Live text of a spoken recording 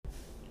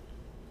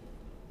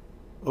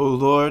O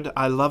Lord,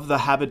 I love the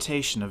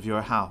habitation of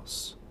your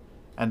house,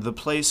 and the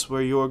place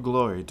where your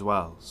glory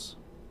dwells.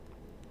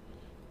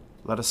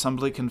 Let us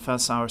humbly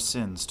confess our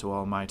sins to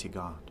Almighty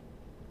God.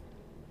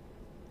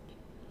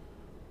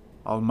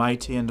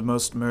 Almighty and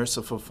most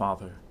merciful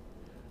Father,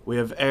 we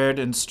have erred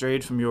and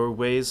strayed from your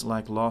ways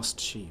like lost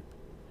sheep.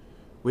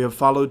 We have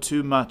followed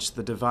too much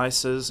the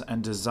devices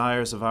and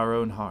desires of our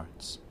own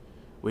hearts.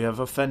 We have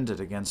offended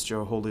against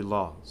your holy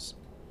laws.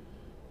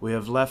 We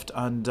have left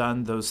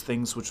undone those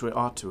things which we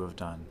ought to have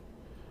done,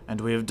 and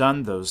we have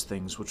done those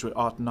things which we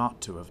ought not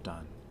to have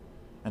done.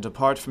 And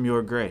apart from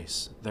your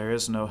grace, there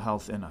is no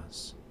health in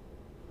us.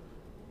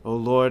 O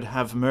Lord,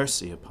 have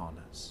mercy upon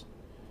us.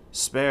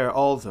 Spare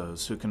all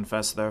those who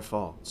confess their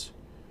faults.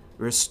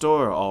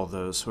 Restore all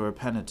those who are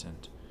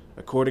penitent,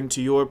 according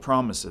to your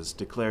promises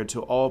declared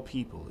to all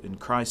people in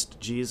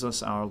Christ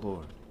Jesus our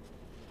Lord.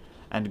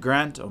 And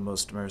grant, O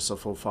most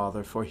merciful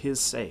Father, for his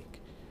sake,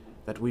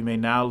 that we may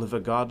now live a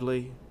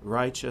godly,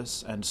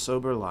 righteous, and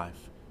sober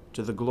life,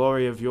 to the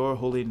glory of your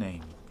holy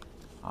name.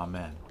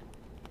 Amen.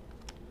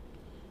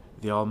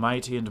 The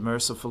Almighty and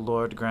merciful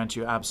Lord grant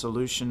you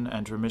absolution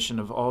and remission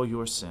of all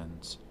your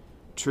sins,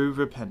 true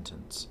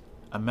repentance,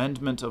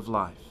 amendment of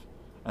life,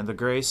 and the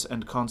grace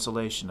and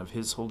consolation of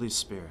his Holy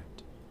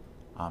Spirit.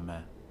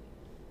 Amen.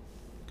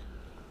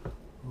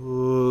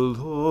 O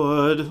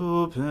Lord,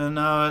 open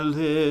our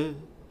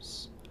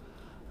lips,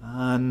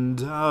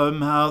 and our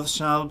mouth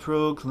shall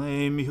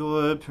proclaim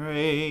your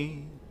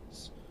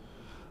praise.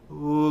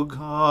 O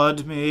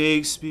God,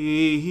 make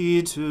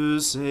speed to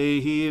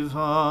save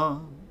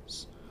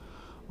us.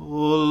 O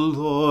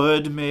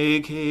Lord,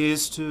 make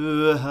haste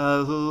to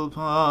help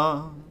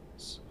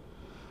us.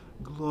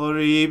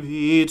 Glory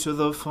be to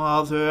the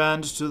Father,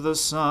 and to the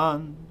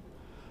Son,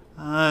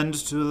 and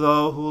to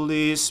the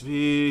Holy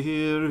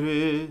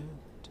Spirit,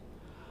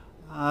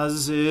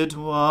 as it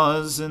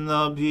was in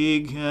the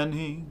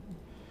beginning,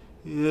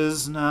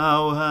 is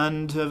now,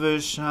 and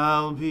ever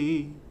shall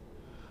be,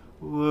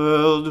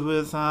 world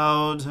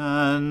without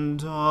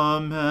end.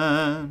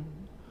 Amen.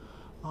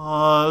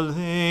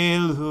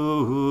 Alleluia.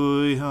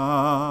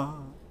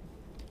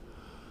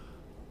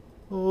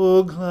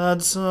 O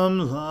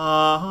gladsome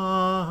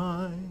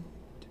light,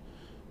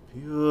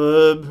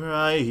 pure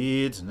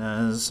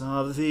brightness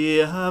of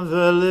the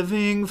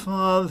ever-living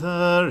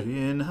Father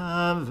in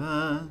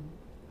heaven,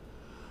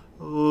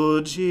 O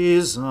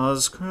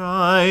Jesus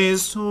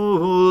Christ,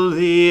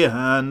 holy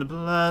and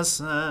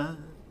blessed,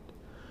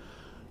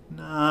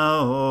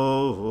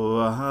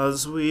 now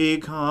as we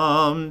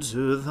come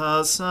to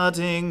the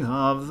setting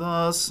of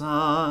the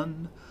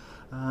sun,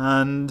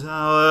 and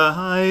our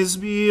eyes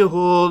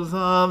behold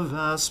the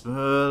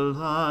vesper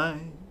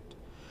light,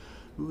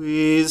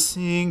 we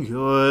sing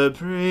your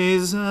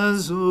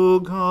praises, O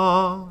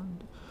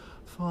God,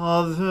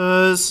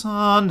 Father,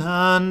 Son,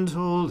 and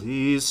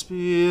Holy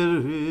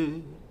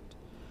Spirit.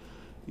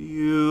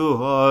 You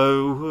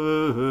are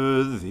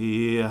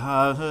worthy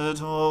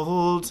at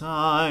all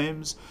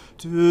times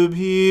to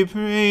be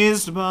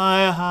praised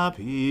by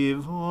happy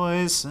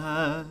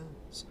voices,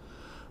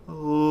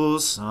 O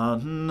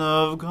Son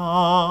of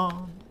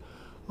God,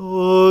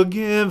 O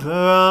Giver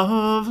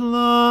of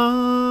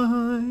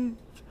life,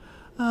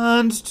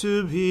 and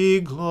to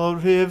be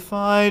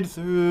glorified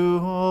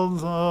through all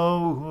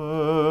the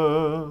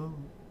world.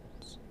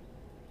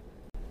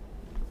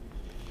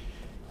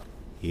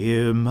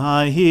 Hear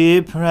my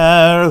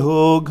prayer,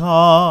 O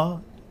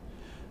God.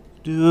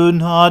 Do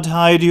not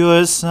hide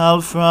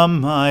yourself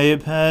from my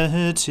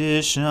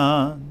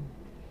petition.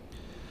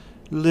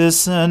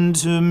 Listen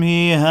to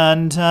me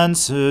and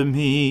answer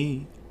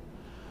me.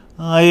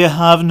 I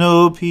have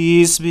no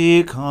peace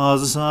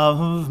because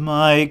of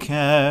my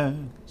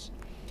cares.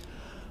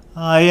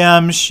 I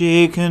am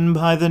shaken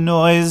by the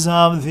noise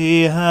of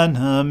the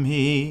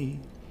enemy,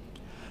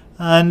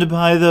 and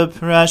by the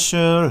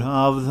pressure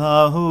of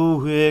the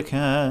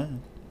wicked.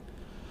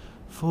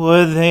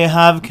 For they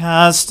have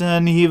cast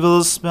an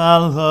evil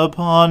spell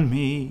upon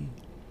me,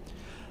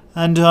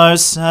 and are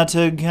set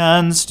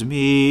against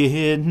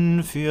me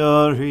in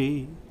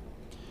fury.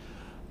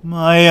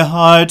 My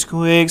heart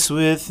quakes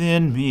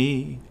within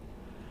me,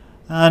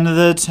 and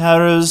the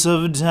terrors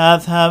of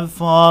death have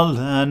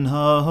fallen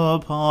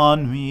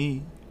upon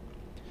me.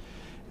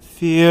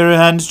 Fear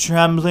and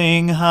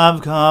trembling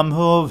have come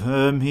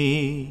over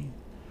me,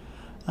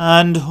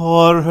 and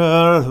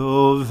horror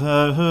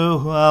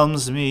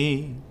overwhelms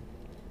me.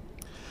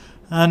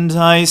 And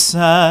I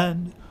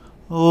said,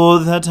 Oh,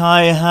 that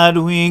I had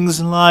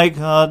wings like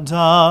a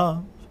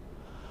dove!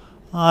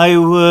 I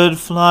would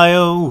fly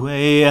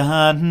away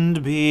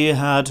and be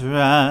at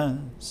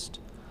rest.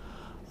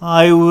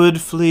 I would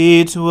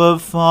flee to a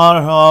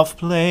far-off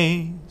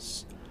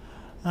place,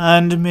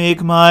 and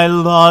make my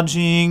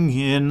lodging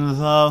in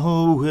the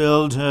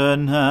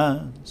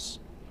wilderness.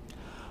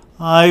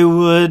 I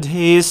would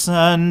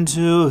hasten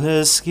to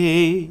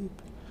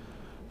escape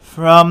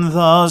from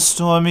the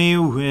stormy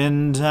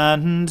wind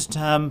and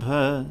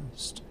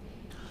tempest.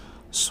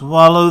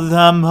 Swallow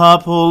them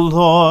up, O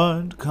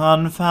Lord,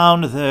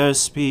 confound their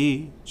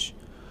speech.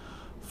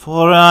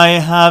 For I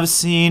have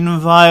seen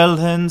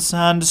violence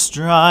and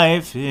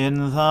strife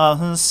in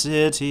the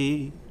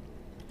city.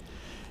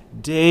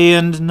 Day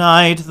and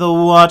night the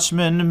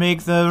watchmen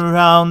make their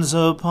rounds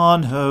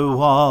upon her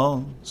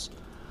walls,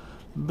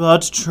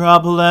 but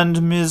trouble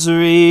and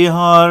misery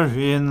are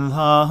in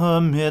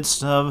the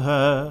midst of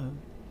her.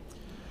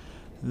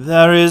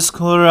 There is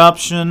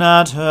corruption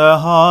at her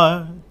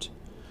heart.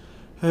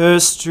 Her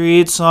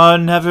streets are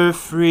never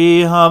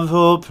free of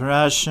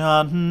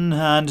oppression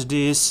and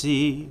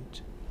deceit.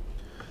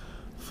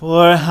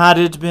 For had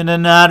it been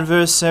an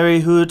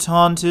adversary who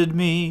taunted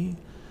me,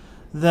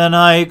 then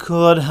I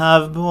could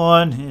have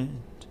borne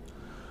it.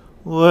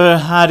 Or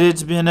had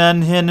it been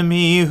an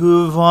enemy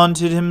who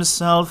vaunted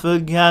himself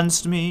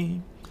against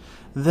me,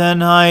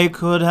 then I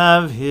could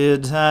have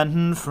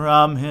hidden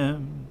from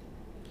him.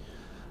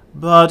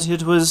 But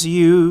it was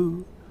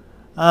you,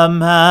 a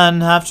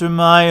man after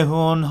my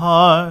own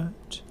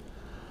heart,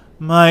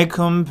 my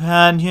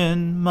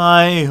companion,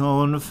 my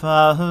own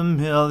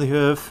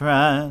familiar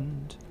friend.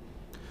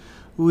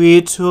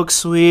 We took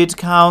sweet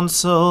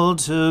counsel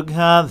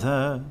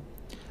together,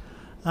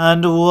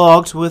 and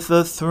walked with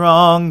the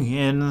throng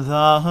in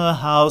the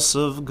house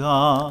of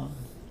God.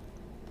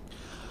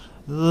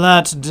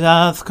 Let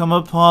death come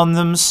upon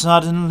them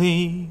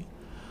suddenly,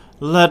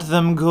 let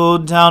them go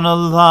down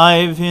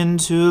alive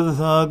into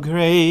the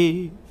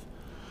grave.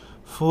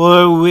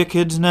 For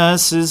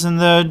wickedness is in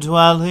their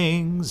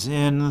dwellings,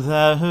 in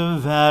their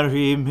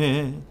very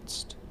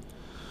midst.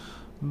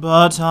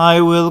 But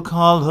I will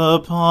call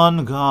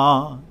upon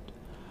God,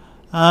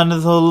 and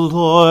the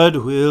Lord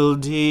will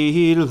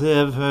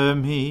deliver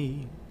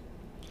me.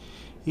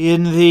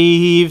 In the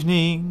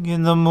evening,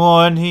 in the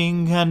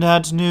morning, and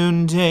at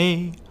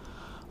noonday,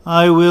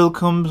 I will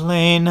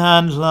complain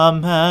and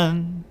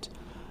lament,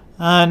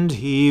 and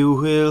he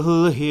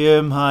will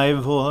hear my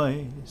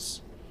voice.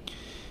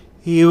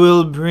 He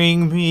will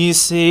bring me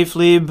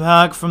safely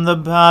back from the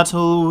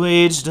battle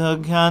waged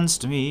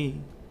against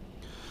me.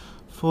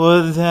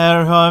 For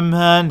there are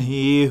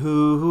many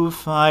who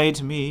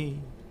fight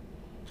me.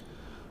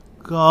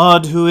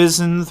 God, who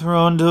is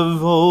enthroned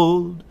of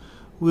old,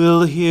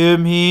 will hear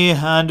me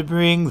and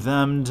bring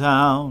them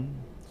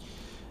down.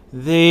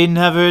 They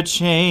never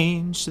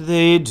change,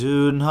 they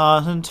do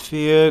not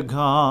fear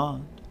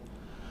God.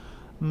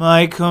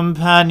 My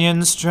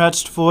companion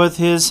stretched forth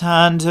his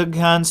hand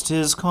against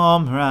his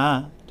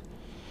comrade.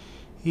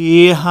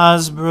 He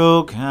has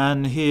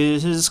broken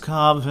his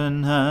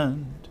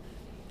covenant.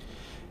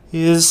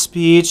 His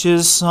speech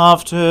is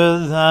softer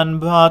than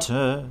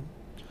butter,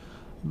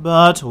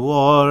 but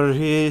war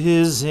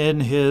is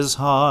in his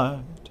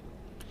heart.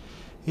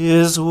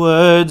 His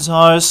words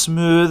are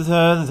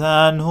smoother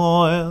than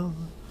oil,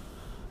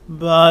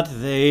 but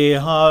they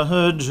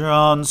are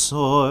drawn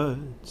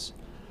swords.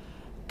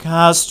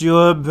 Cast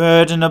your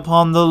burden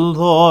upon the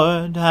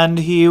Lord, and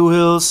he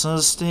will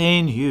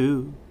sustain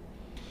you.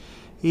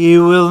 He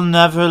will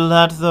never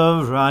let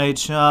the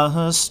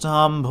righteous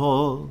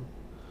stumble.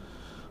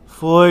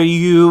 For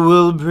you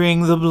will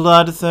bring the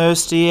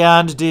bloodthirsty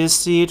and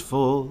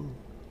deceitful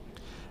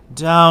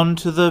down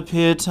to the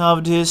pit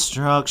of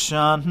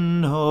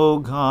destruction, O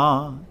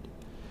God.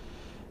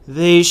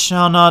 They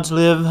shall not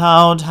live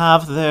out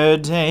half their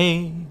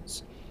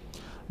days,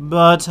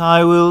 but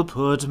I will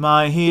put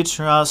my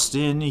trust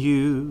in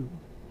you.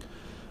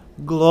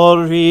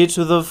 Glory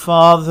to the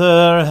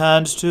Father,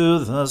 and to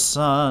the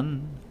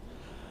Son,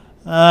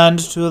 and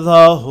to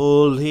the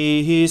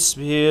Holy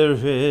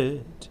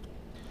Spirit,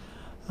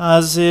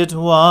 as it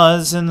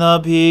was in the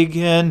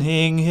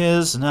beginning,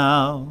 is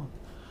now,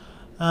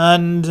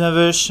 and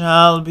ever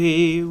shall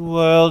be,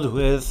 world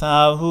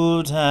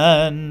without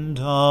end.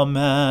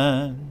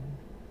 Amen.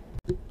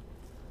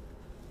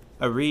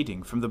 A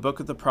reading from the book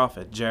of the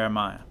prophet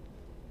Jeremiah.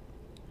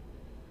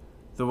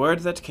 The word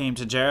that came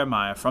to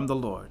Jeremiah from the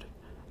Lord,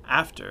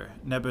 after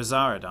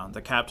Nebuzaradan,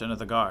 the captain of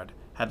the guard,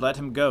 had let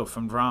him go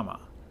from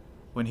Ramah,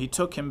 when he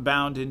took him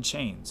bound in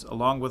chains,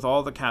 along with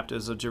all the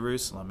captives of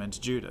Jerusalem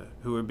and Judah,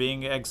 who were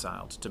being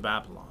exiled to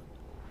Babylon.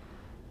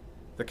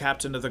 The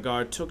captain of the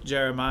guard took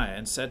Jeremiah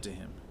and said to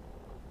him,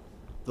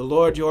 The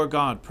Lord your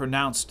God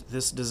pronounced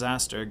this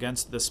disaster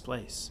against this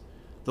place.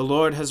 The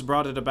Lord has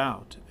brought it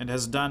about, and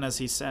has done as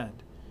he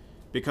said.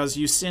 Because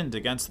you sinned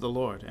against the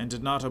Lord, and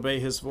did not obey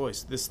his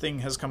voice, this thing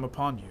has come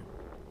upon you.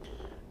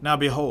 Now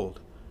behold,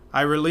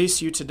 I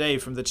release you today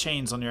from the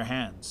chains on your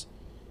hands.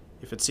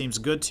 If it seems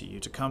good to you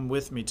to come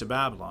with me to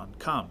Babylon,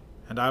 come,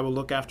 and I will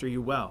look after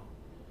you well.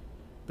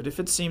 But if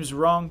it seems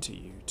wrong to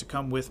you to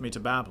come with me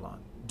to Babylon,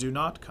 do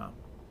not come.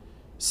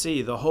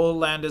 See, the whole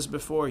land is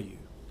before you.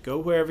 Go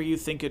wherever you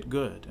think it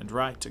good and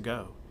right to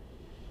go.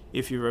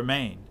 If you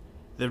remain,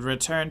 then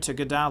return to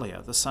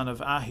Gedaliah, the son of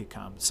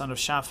Ahikam, son of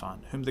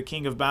Shaphan, whom the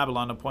king of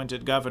Babylon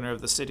appointed governor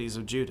of the cities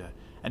of Judah,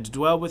 and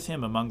dwell with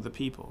him among the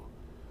people.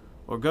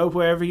 Or go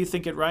wherever you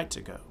think it right to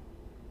go.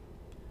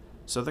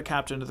 So the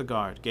captain of the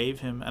guard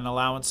gave him an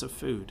allowance of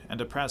food and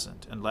a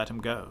present, and let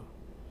him go.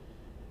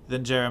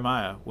 Then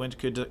Jeremiah went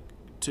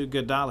to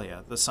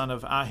Gedaliah, the son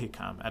of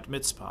Ahikam, at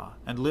Mizpah,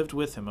 and lived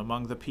with him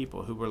among the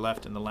people who were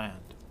left in the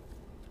land.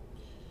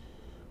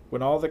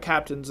 When all the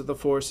captains of the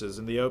forces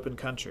in the open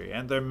country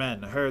and their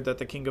men heard that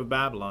the king of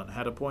Babylon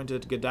had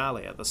appointed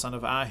Gedaliah the son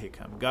of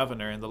Ahikam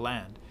governor in the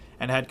land,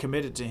 and had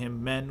committed to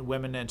him men,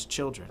 women, and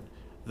children,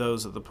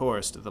 those of the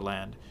poorest of the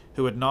land,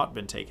 who had not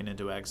been taken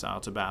into exile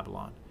to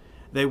Babylon,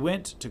 they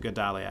went to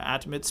Gedaliah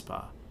at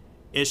Mizpah,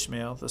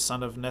 Ishmael the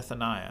son of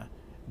Nethaniah,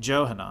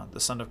 Johanan the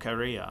son of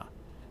Kareah,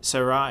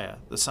 Seraiah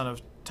the son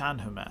of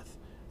Tanhumeth,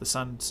 the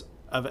sons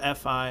of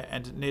Ephi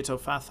and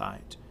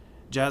Netophathite,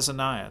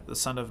 Jazaniah the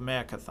son of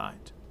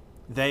Maacathite,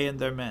 they and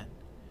their men.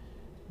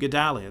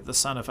 Gedaliah the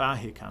son of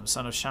Ahikam,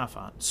 son of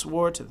Shaphan,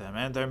 swore to them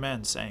and their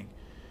men, saying,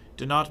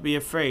 Do not be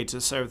afraid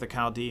to serve the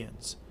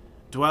Chaldeans.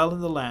 Dwell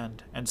in the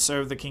land, and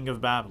serve the king of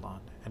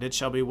Babylon, and it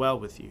shall be well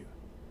with you.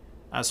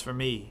 As for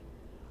me,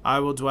 I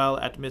will dwell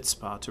at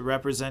Mizpah to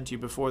represent you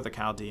before the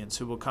Chaldeans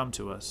who will come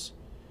to us.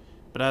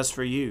 But as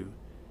for you,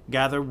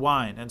 gather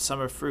wine and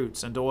summer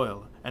fruits and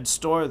oil, and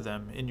store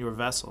them in your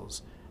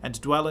vessels, and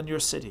dwell in your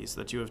cities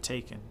that you have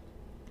taken.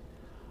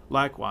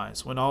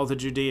 Likewise, when all the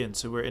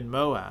Judeans who were in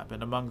Moab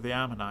and among the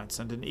Ammonites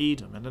and in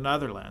Edom and in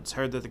other lands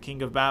heard that the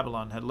king of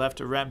Babylon had left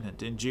a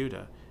remnant in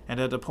Judah, and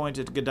had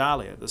appointed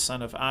Gedaliah the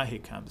son of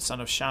Ahikam, the son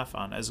of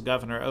Shaphan, as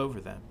governor over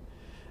them,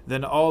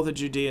 then all the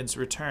Judeans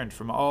returned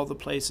from all the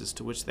places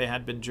to which they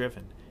had been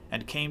driven,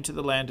 and came to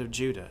the land of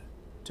Judah,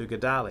 to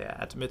Gedaliah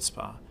at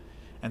Mizpah,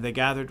 and they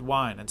gathered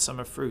wine and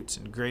summer fruits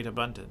in great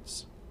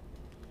abundance.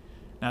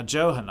 Now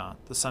Johanan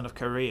the son of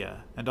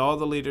Kareah, and all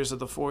the leaders of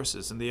the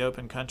forces in the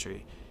open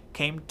country,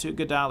 came to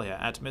Gedaliah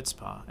at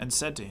Mizpah, and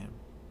said to him,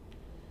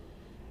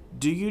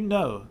 Do you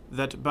know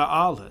that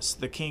Baalis,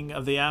 the king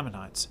of the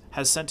Ammonites,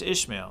 has sent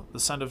Ishmael, the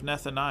son of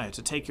Nethaniah,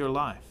 to take your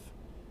life?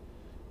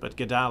 But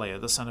Gedaliah,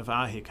 the son of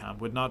Ahikam,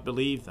 would not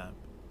believe them.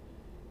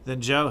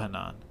 Then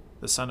Johanan,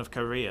 the son of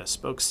Kareah,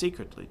 spoke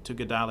secretly to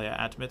Gedaliah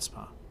at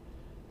Mizpah,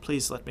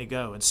 Please let me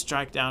go, and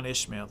strike down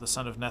Ishmael, the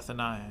son of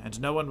Nethaniah,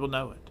 and no one will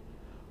know it.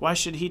 Why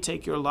should he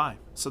take your life,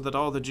 so that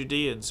all the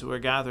Judeans who are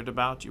gathered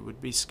about you would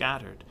be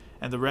scattered,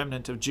 and the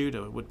remnant of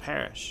Judah would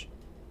perish?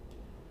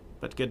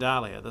 But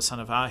Gedaliah the son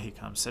of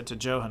Ahikam said to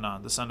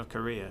Johanan the son of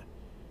Kareah,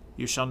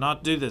 You shall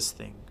not do this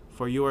thing,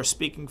 for you are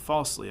speaking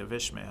falsely of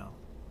Ishmael.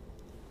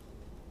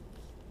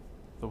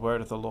 The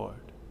word of the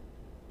Lord.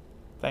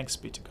 Thanks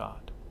be to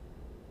God.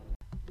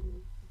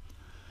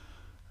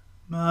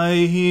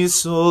 My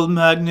soul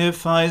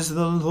magnifies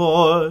the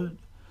Lord.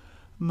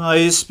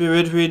 My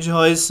spirit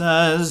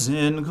rejoices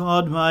in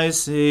God my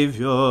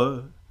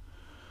Saviour.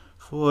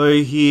 For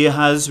he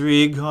has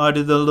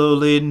regarded the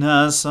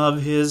lowliness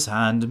of his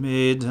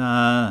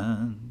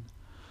handmaiden.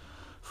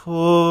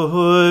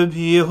 For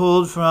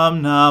behold,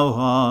 from now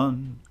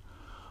on,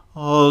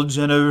 all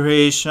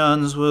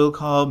generations will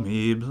call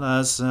me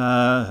blessed.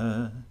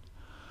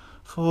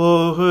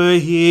 For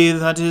he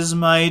that is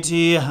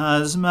mighty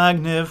has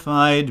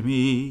magnified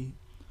me,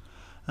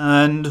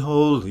 and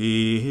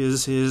holy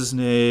is his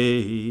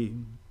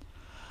name.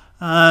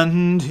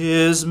 And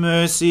his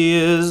mercy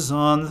is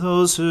on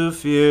those who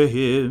fear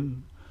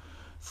him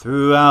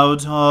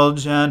throughout all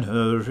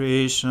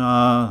generations.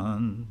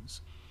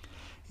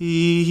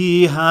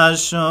 He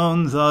has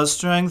shown the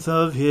strength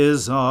of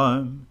his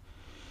arm.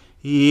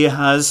 He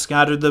has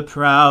scattered the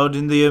proud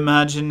in the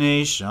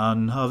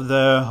imagination of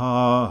their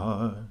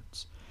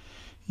hearts.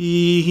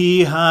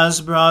 He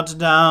has brought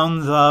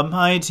down the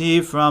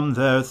mighty from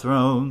their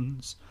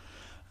thrones,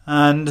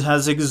 and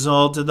has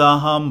exalted the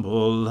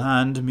humble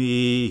and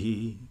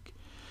meek.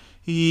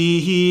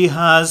 He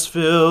has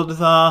filled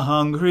the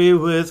hungry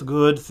with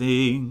good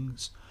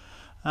things,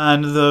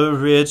 and the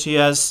rich he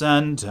has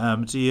sent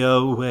empty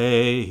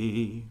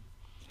away.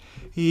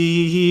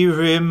 He,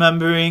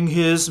 remembering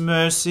his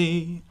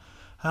mercy,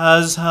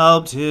 has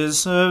helped his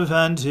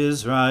servant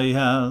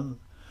Israel,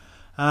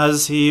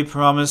 as he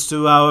promised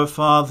to our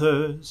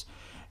fathers,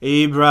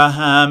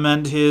 Abraham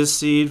and his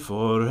seed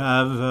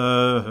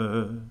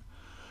forever.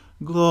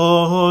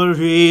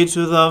 Glory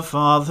to the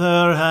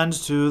Father, and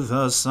to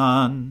the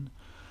Son,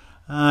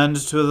 and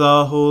to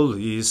the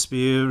Holy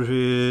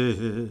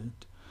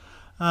Spirit,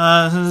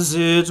 as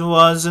it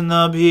was in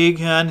the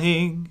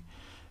beginning,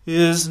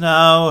 is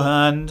now,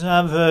 and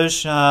ever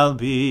shall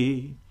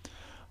be,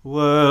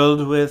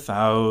 world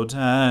without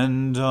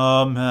end.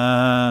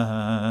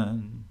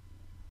 Amen.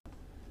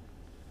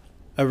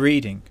 A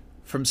reading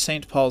from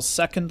St. Paul's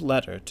second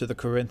letter to the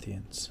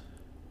Corinthians.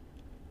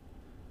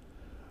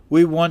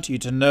 We want you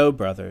to know,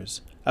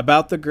 brothers,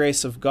 about the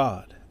grace of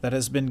God that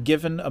has been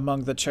given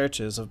among the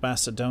churches of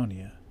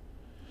Macedonia.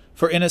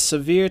 For in a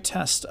severe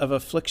test of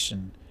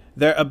affliction,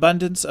 their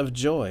abundance of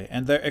joy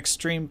and their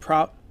extreme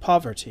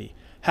poverty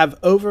have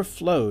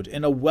overflowed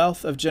in a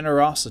wealth of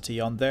generosity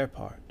on their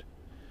part.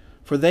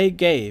 For they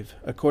gave,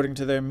 according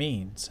to their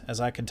means, as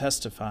I can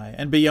testify,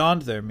 and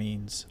beyond their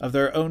means, of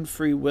their own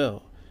free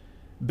will,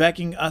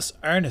 begging us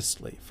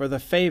earnestly for the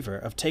favor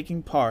of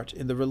taking part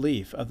in the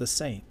relief of the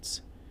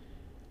saints.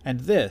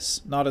 And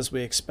this not as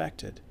we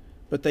expected,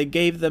 but they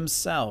gave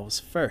themselves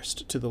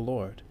first to the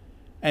Lord,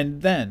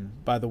 and then,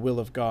 by the will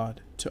of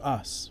God, to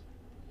us.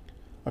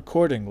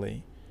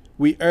 Accordingly,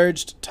 we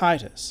urged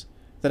Titus,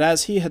 that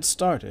as he had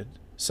started,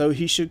 so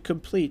he should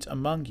complete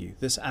among you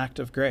this act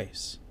of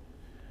grace.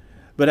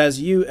 But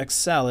as you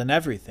excel in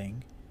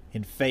everything,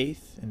 in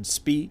faith, in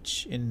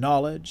speech, in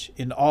knowledge,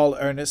 in all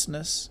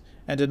earnestness,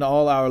 and in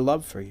all our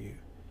love for you,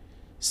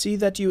 see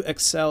that you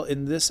excel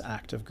in this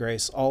act of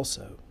grace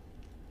also.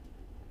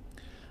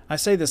 I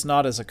say this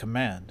not as a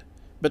command,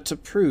 but to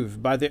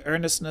prove by the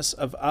earnestness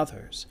of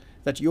others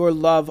that your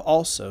love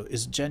also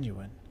is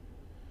genuine.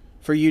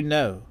 For you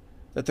know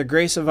that the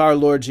grace of our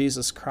Lord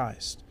Jesus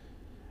Christ,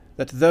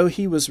 that though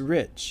he was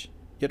rich,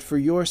 yet for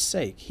your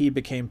sake he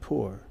became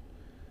poor,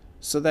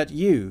 so that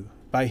you,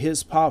 by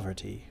his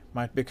poverty,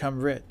 might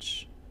become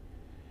rich.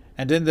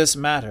 And in this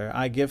matter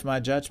I give my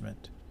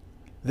judgment.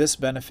 This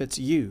benefits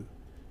you,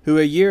 who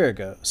a year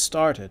ago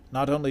started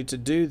not only to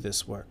do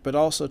this work, but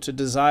also to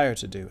desire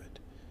to do it.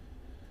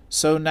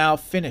 So now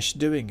finish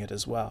doing it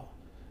as well,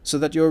 so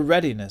that your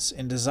readiness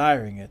in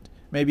desiring it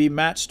may be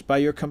matched by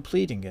your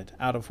completing it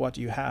out of what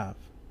you have.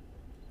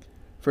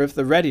 For if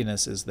the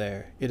readiness is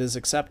there, it is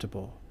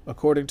acceptable,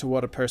 according to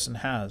what a person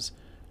has,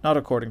 not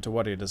according to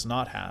what he does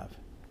not have.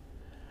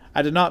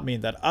 I do not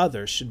mean that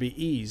others should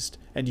be eased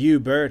and you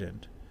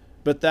burdened,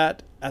 but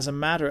that, as a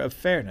matter of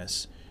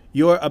fairness,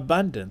 your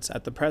abundance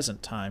at the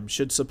present time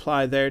should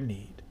supply their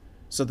need,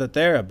 so that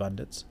their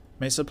abundance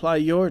may supply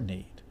your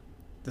need,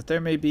 that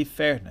there may be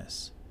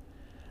fairness.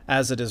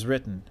 As it is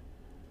written,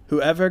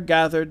 "Whoever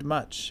gathered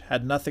much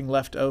had nothing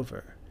left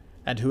over,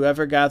 and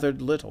whoever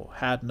gathered little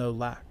had no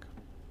lack."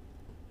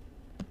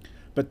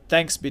 But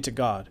thanks be to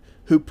God,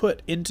 who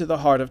put into the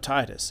heart of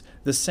Titus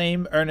the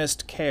same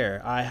earnest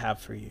care I have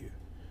for you.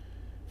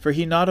 For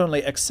he not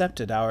only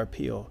accepted our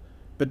appeal,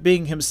 but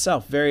being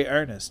himself very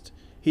earnest,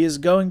 he is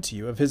going to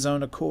you of his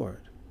own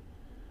accord.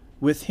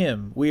 With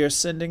him we are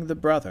sending the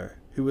brother,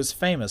 who was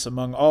famous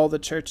among all the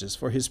churches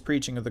for his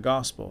preaching of the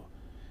gospel.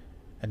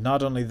 And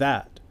not only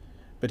that,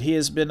 but he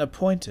has been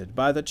appointed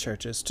by the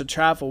churches to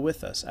travel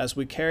with us as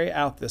we carry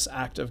out this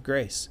act of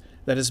grace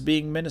that is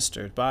being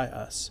ministered by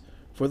us,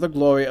 for the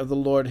glory of the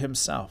Lord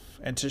himself,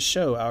 and to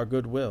show our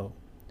good will.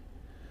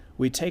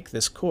 We take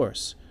this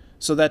course,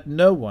 so that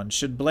no one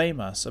should blame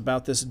us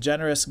about this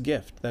generous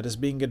gift that is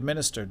being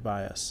administered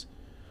by us.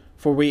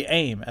 For we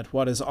aim at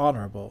what is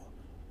honorable,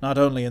 not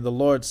only in the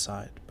Lord's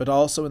sight, but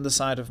also in the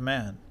sight of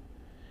man.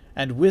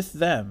 And with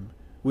them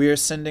we are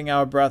sending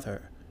our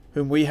brother,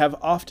 whom we have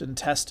often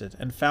tested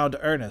and found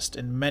earnest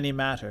in many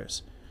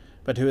matters,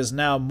 but who is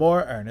now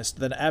more earnest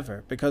than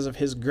ever because of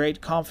his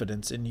great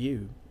confidence in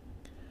you.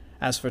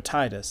 As for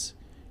Titus,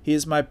 he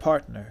is my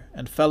partner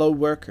and fellow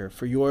worker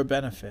for your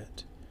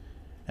benefit.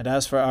 And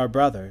as for our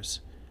brothers,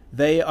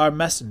 they are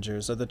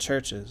messengers of the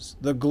churches,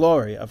 the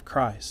glory of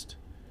Christ.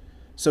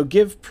 So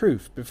give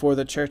proof before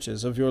the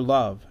churches of your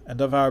love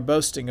and of our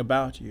boasting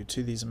about you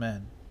to these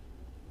men.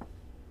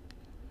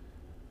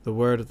 The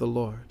word of the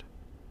Lord.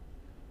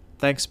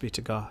 Thanks be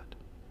to God.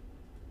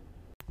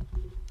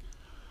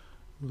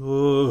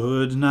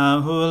 Lord, now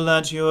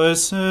let your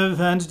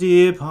servant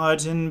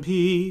depart in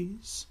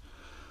peace,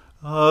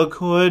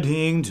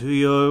 according to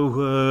your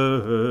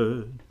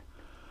word.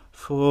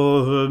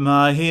 For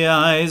my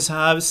eyes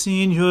have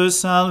seen your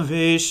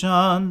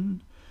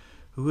salvation,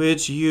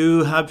 which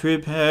you have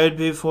prepared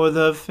before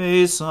the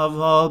face of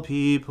all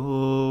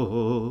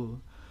people,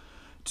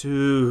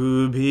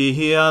 to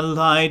be a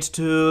light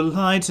to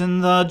lighten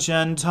the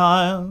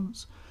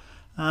Gentiles,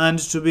 and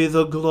to be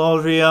the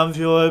glory of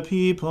your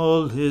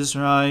people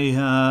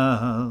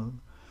Israel.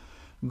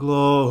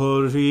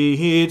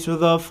 Glory to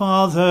the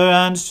Father,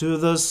 and to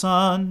the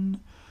Son,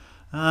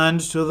 and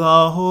to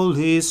the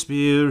Holy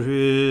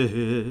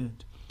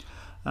Spirit,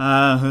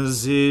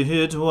 as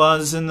it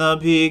was in the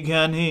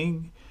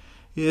beginning,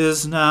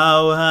 is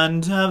now,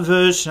 and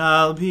ever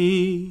shall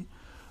be,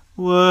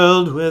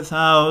 world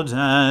without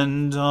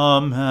end.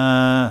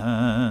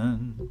 Amen.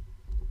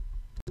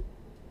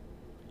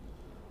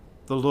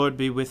 The Lord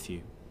be with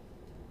you.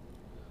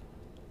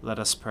 Let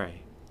us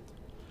pray.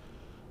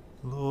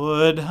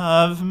 Lord,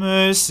 have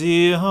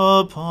mercy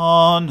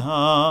upon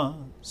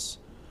us.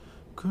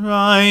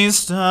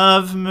 Christ,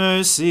 have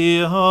mercy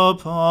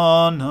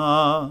upon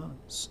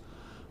us.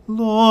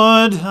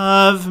 Lord,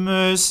 have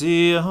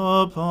mercy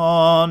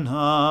upon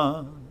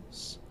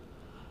us.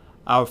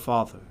 Our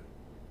Father,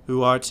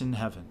 who art in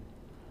heaven,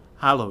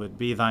 hallowed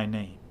be thy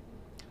name.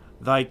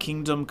 Thy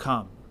kingdom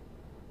come,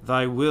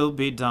 thy will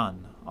be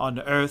done, on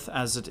earth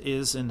as it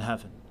is in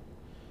heaven.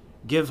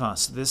 Give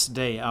us this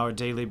day our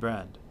daily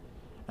bread,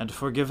 and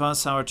forgive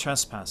us our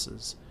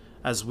trespasses,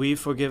 as we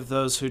forgive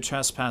those who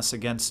trespass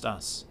against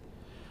us.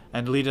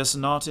 And lead us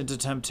not into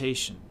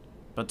temptation,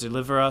 but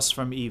deliver us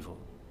from evil.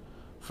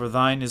 For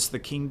thine is the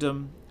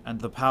kingdom, and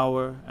the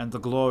power, and the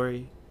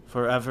glory,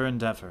 forever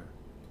and ever.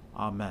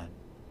 Amen.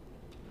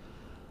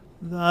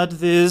 That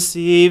this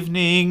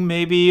evening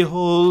may be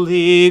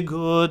holy,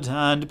 good,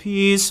 and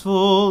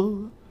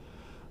peaceful,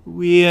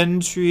 we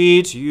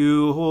entreat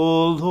you,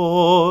 O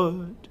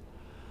Lord,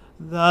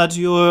 that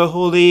your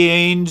holy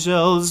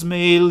angels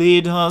may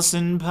lead us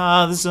in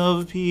paths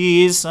of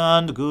peace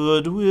and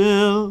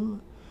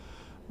goodwill.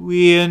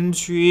 We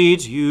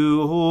entreat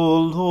you, O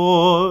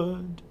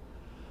Lord,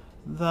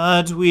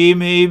 that we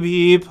may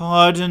be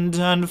pardoned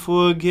and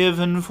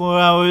forgiven for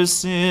our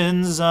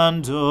sins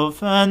and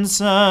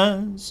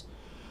offenses,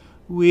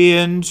 we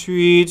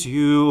entreat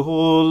you,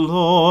 O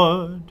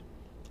Lord,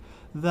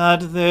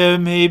 that there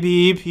may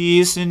be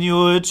peace in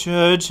your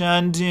church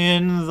and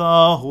in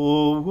the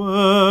whole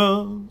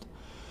world.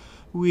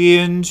 We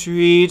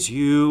entreat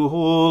you,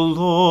 O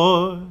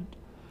Lord,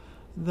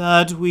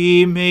 that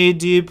we may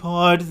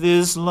depart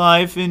this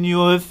life in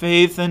your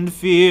faith and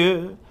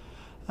fear,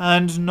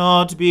 and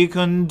not be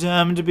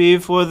condemned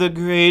before the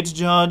great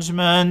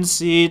judgment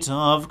seat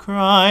of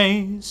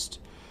Christ.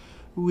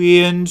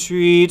 We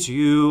entreat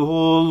you,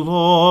 O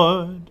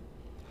Lord,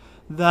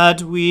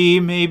 that we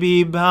may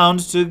be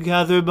bound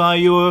together by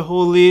your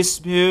Holy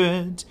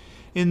Spirit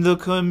in the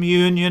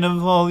communion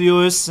of all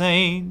your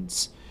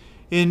saints,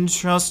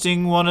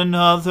 entrusting one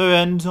another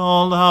and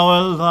all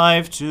our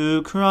life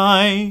to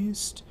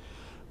Christ.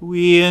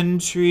 We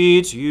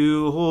entreat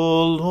you,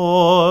 O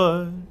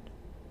Lord.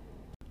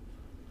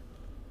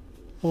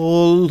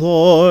 O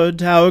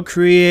Lord, our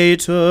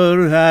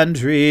Creator and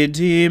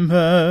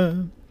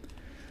Redeemer,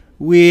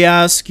 we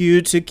ask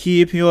you to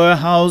keep your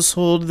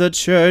household, the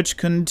Church,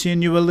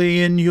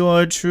 continually in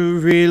your true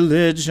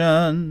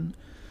religion,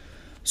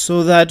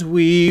 so that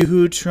we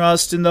who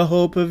trust in the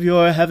hope of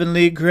your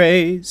heavenly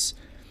grace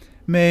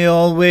may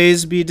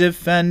always be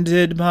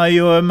defended by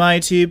your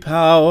mighty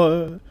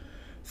power,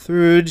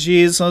 through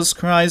Jesus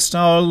Christ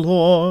our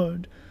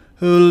Lord,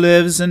 who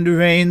lives and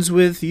reigns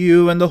with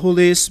you and the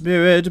Holy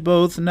Spirit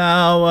both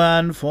now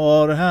and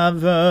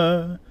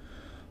forever.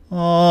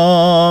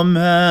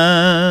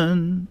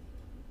 Amen.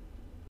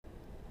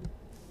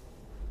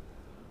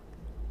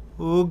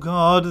 O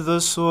God,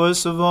 the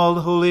source of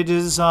all holy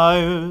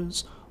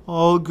desires,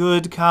 all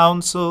good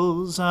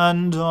counsels,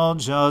 and all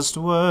just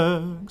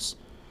works,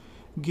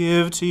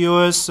 give to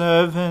your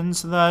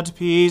servants that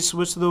peace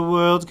which the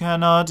world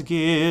cannot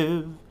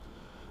give,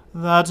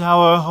 that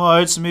our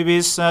hearts may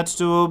be set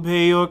to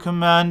obey your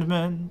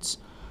commandments,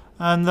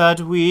 and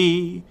that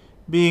we,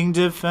 being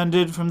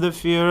defended from the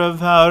fear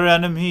of our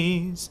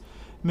enemies,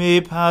 may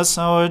pass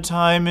our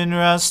time in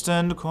rest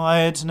and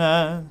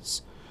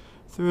quietness,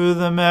 through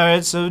the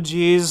merits of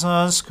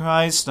Jesus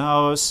Christ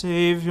our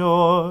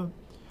Saviour.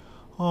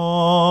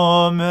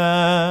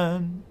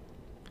 Amen.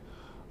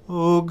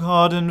 O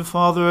God and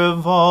Father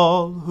of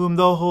all, whom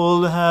the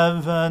whole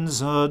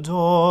heavens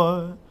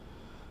adore,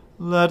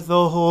 let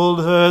the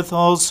whole earth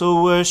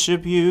also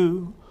worship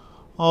you,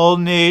 all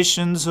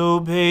nations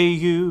obey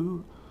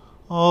you,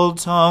 all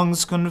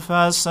tongues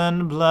confess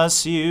and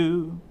bless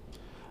you,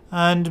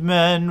 and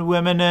men,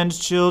 women, and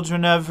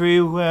children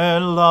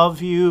everywhere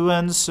love you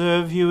and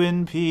serve you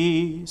in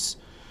peace,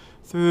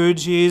 through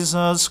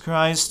Jesus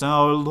Christ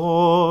our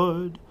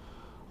Lord.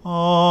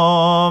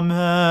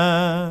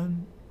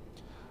 Amen.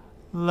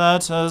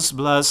 Let us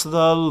bless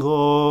the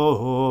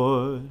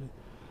Lord.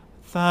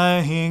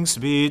 Thanks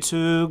be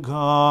to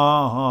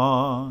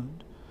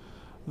God.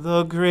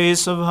 The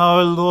grace of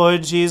our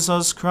Lord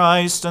Jesus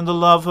Christ, and the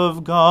love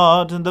of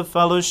God, and the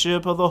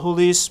fellowship of the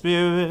Holy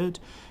Spirit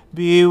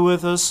be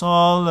with us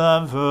all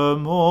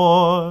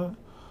evermore.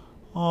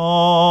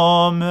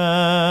 Amen.